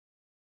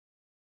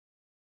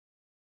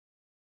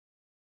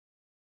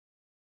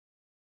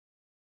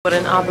We're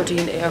in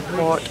Aberdeen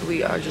Airport.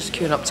 We are just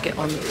queuing up to get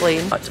on the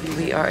plane.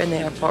 We are in the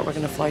airport. We're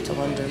going to fly to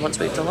London. Once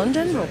we get to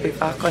London, we'll be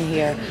back on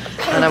here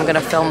and I'm going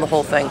to film the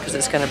whole thing because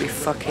it's going to be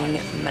fucking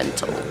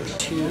mental.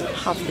 To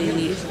have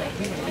the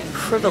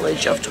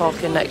privilege of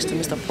talking next to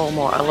Mr. Paul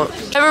Moore. I've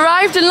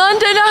arrived in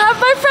London. I have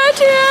my friend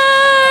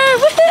here.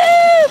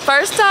 Woohoo!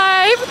 First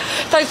time.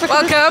 Thanks for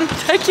coming. Welcome.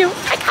 Thank you.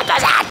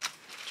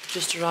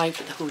 Just arrived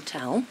at the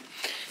hotel.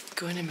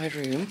 Going in my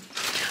room.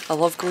 I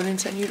love going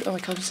into a new room. Oh, I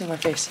can't see my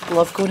face. I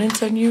love going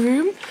into a new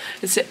room.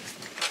 Is it?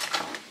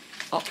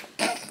 Oh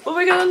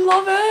my god, I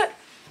love it.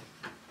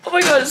 Oh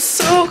my god, it's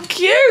so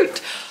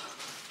cute.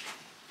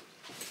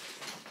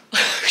 I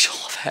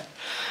love it.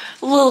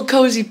 A little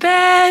cozy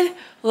bed,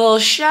 a little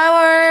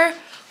shower, a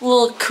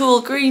little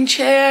cool green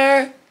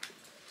chair.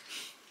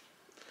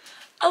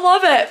 I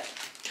love it.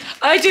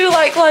 I do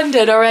like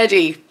London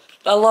already.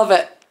 I love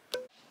it.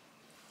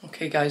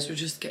 Okay guys, we're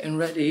just getting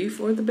ready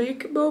for the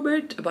big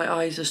moment. My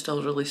eyes are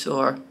still really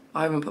sore.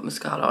 I haven't put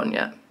mascara on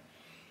yet.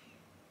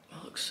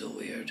 That looks so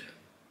weird.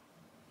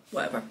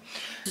 Whatever.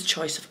 The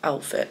choice of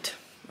outfit.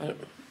 I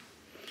don't know.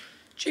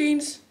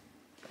 Jeans.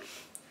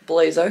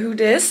 Blazer, who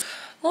dis? A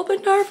little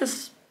bit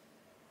nervous. A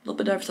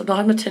little bit nervous. I've not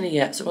had my tinny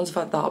yet, so once I've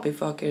had that, I'll be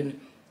fucking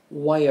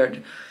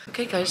wired.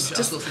 Okay guys,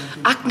 just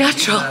act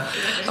natural.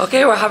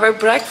 Okay, we're having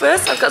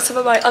breakfast. I've got some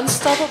of my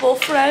unstoppable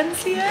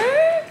friends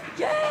here.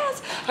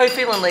 Yes! How are you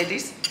feeling,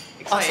 ladies?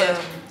 Excited.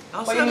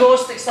 Awesome. What are you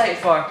most excited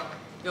for?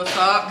 Your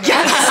talk.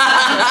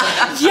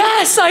 Yes!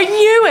 Yes, I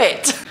knew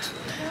it!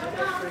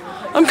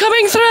 I'm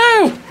coming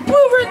through!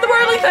 Woo, we're in the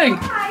whirly thing!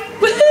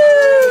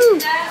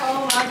 Woohoo!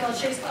 Oh my god,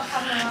 she's got a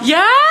camera.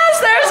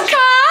 Yes, there's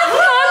Kat!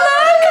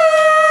 Hello,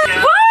 Kat!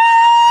 Woo!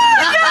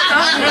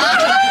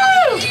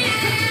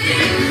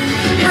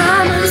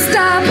 I'm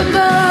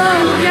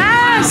unstoppable!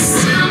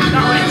 Yes!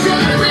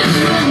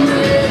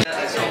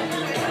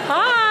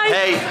 Hi!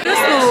 Hey!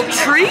 Just little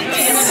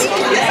treats!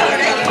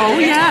 Oh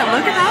yeah,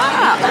 look at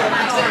that!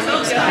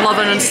 Love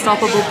an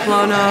unstoppable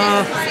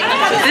planner.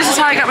 This is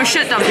how I get my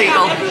shit done,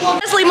 people.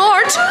 Leslie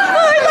Mort!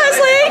 Hi,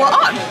 Leslie!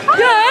 What?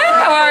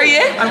 Yeah, how are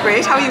you? I'm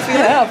great, how are you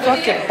feeling? Yeah, I'm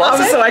fucking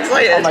buzzing. I'm so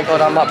excited. Oh my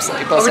god, I'm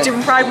absolutely Are we buzzing.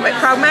 doing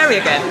Proud Mary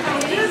again?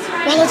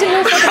 Well, I didn't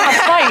know if I could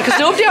have time because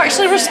nobody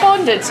actually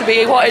responded to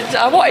me.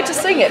 I wanted to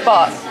sing it,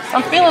 but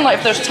I'm feeling like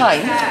if there's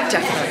time.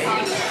 Definitely.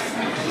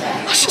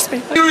 It's just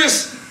been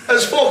Serious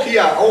as fuck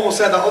here. I almost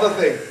said that other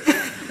thing.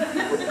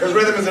 Because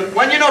rhythm is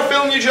when you're not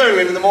filming your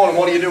journey in the morning,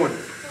 what are you doing?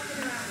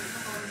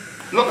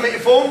 Looking at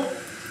your phone?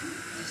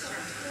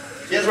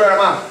 Here's where I'm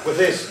at with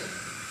this.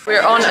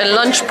 We're on a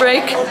lunch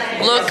break.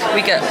 Look,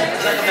 we get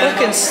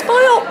fucking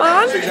spoiled,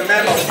 man.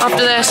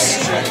 After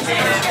this,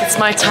 it's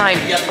my time.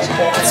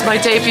 It's my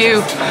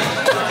debut.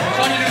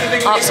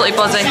 Absolutely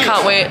buzzing,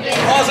 can't wait.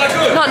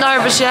 Not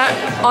nervous yet.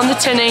 On the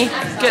tinny,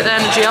 get the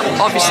energy up,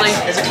 obviously.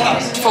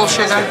 Full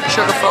sugar,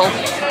 sugar full.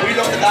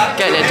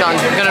 Getting it done.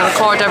 I'm gonna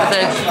record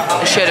everything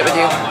and share it with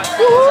you.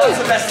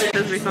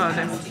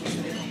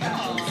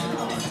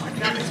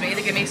 Happened to me,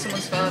 they give me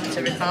someone's phone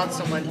to record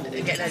someone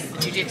getting a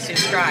jiu-jitsu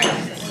strike,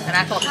 and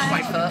I thought it was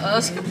my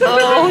photos.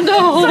 Oh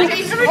no! Oh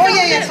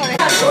yeah, sorry.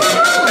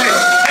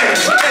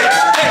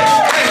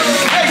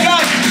 Hey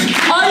guys!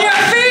 On your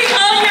feet,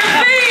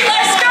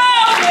 let's go!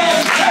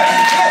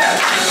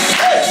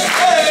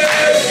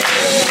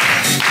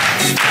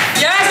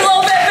 Yes, a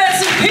little bit bits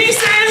and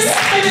pieces.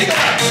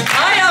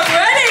 I am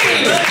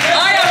ready.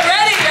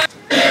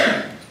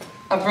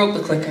 I broke the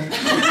clicker.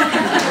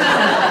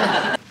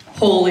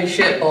 Holy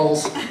shit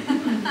balls.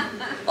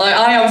 Like,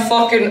 I am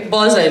fucking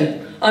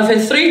buzzing. I've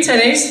had 3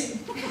 tinnies,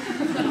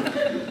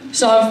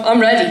 so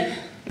I'm ready.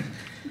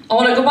 I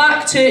want to go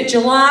back to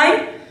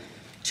July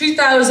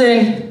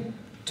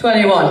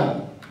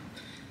 2021.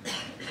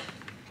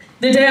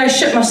 The day I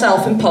shit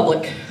myself in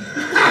public.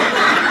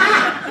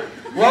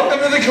 Welcome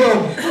to the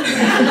club.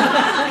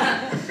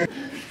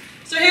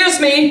 So here's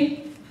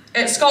me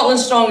at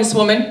Scotland's Strongest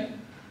Woman,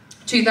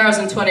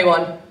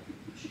 2021.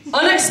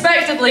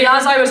 Unexpectedly,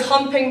 as I was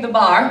humping the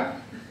bar,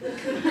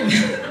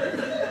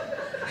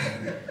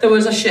 there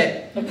was a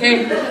shit,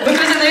 okay? Because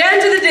at the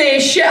end of the day,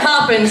 shit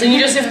happens and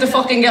you just have to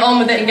fucking get on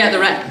with it and get the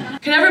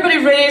rep. Can everybody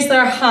raise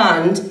their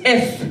hand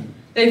if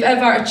they've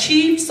ever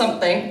achieved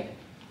something,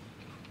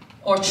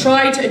 or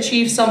tried to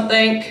achieve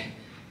something,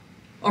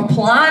 or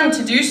planned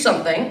to do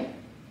something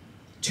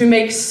to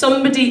make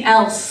somebody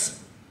else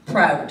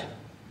proud?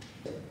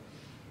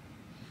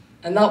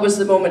 And that was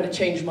the moment that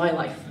changed my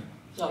life.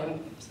 So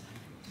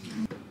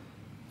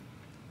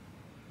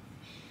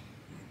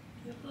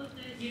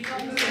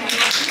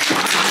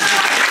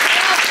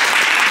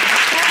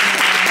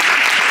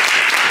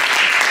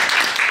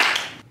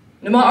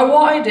no matter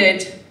what I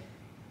did,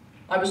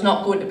 I was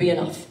not going to be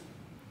enough.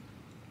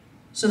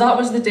 So that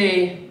was the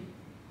day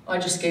I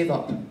just gave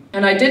up.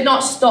 And I did not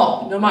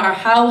stop, no matter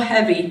how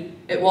heavy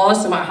it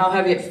was, no matter how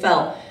heavy it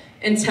felt,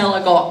 until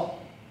I got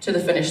to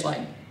the finish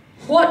line.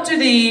 What do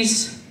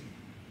these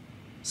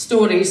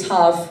stories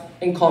have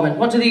in common?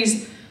 What do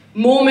these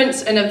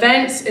moments and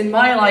events in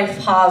my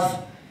life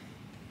have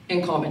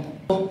in common?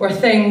 Were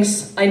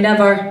things I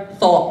never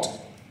thought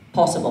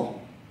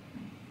possible.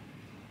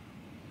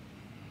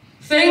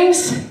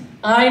 Things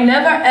I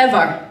never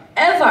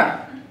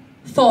ever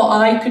thought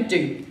I could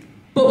do.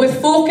 But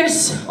with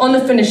focus on the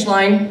finish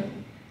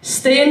line,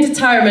 staying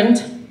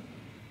determined,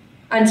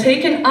 and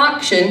taking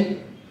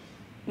action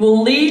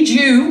will lead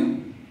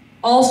you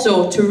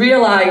also to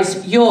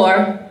realise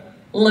your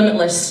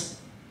limitless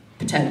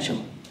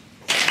potential.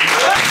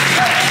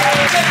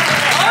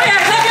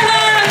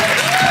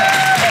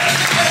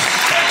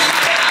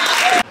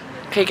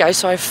 Okay guys,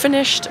 so I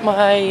finished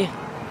my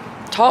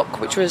talk,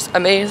 which was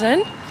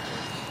amazing.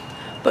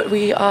 But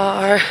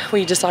I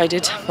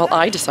decided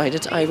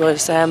I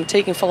was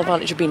taking full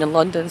advantage of being in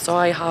London, so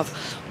I have,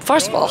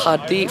 first of all,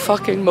 had the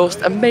fucking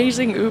most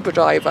amazing Uber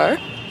driver,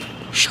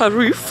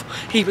 Sharif.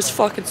 He was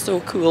fucking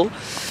so cool.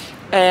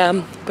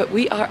 But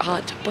we are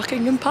at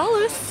Buckingham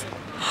Palace.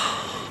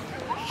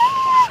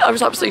 I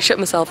was absolutely shitting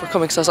myself for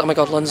coming because I was like, oh my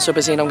god, London's so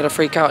busy and I'm going to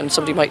freak out and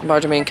somebody might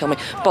murder me and kill me.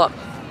 But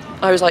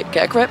I was like,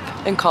 get a grip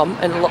and come,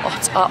 and look,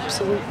 it's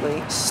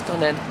absolutely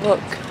stunning.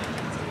 Look.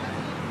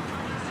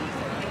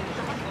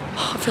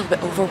 I feel a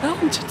bit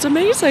overwhelmed. It's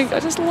amazing. I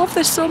just love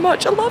this so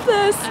much. I love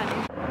this.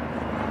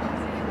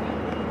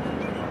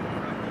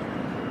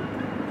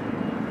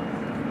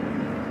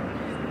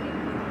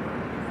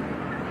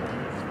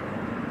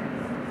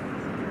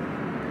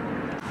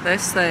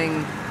 This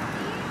thing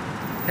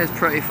is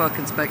pretty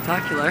fucking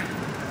spectacular.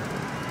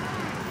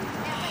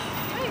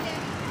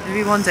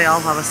 Maybe one day I'll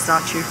have a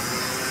statue.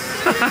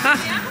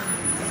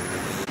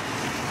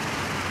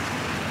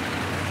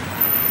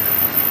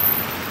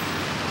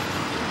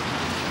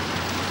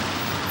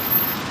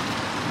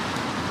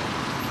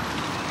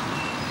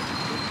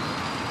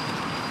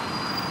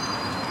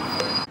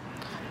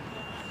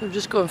 I'm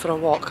just going for a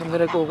walk. I'm going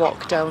to go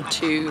walk down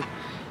to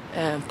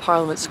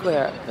Parliament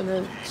Square, and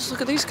then just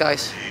look at these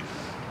guys.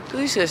 Look at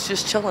these guys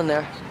just chilling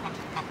there.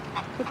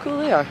 How cool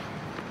they are.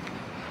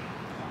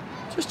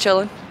 Just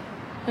chilling.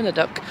 And a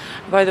duck.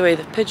 By the way,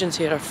 the pigeons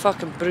here are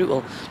fucking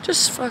brutal.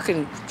 Just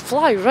fucking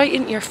fly right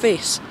into your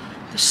face.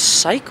 They're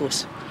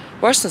psychos.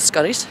 Worse than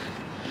scurries.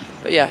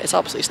 But yeah, it's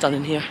absolutely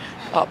stunning here.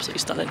 Absolutely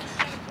stunning.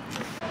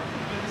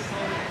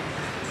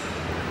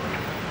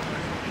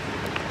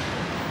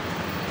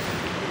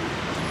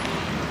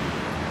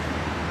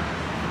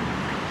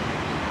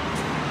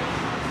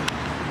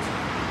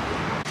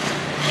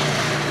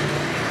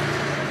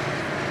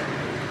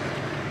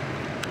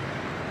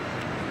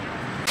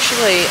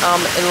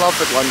 I'm in love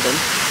with London.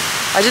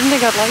 I didn't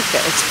think I'd like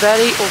it. It's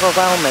very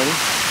overwhelming.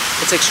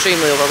 It's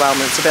extremely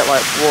overwhelming. It's a bit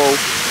like, whoa,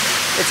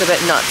 it's a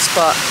bit nuts,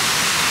 but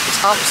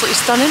it's absolutely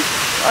stunning.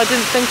 I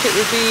didn't think it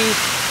would be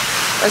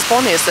as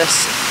bonny as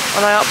this,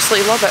 and I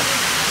absolutely love it.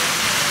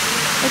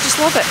 I just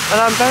love it, and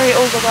I'm very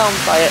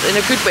overwhelmed by it in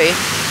a good way.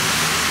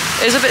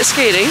 It is a bit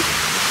scary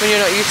when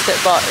you're not used to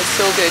it, but it's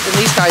so good. And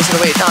these guys are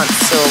the way to dance,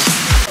 so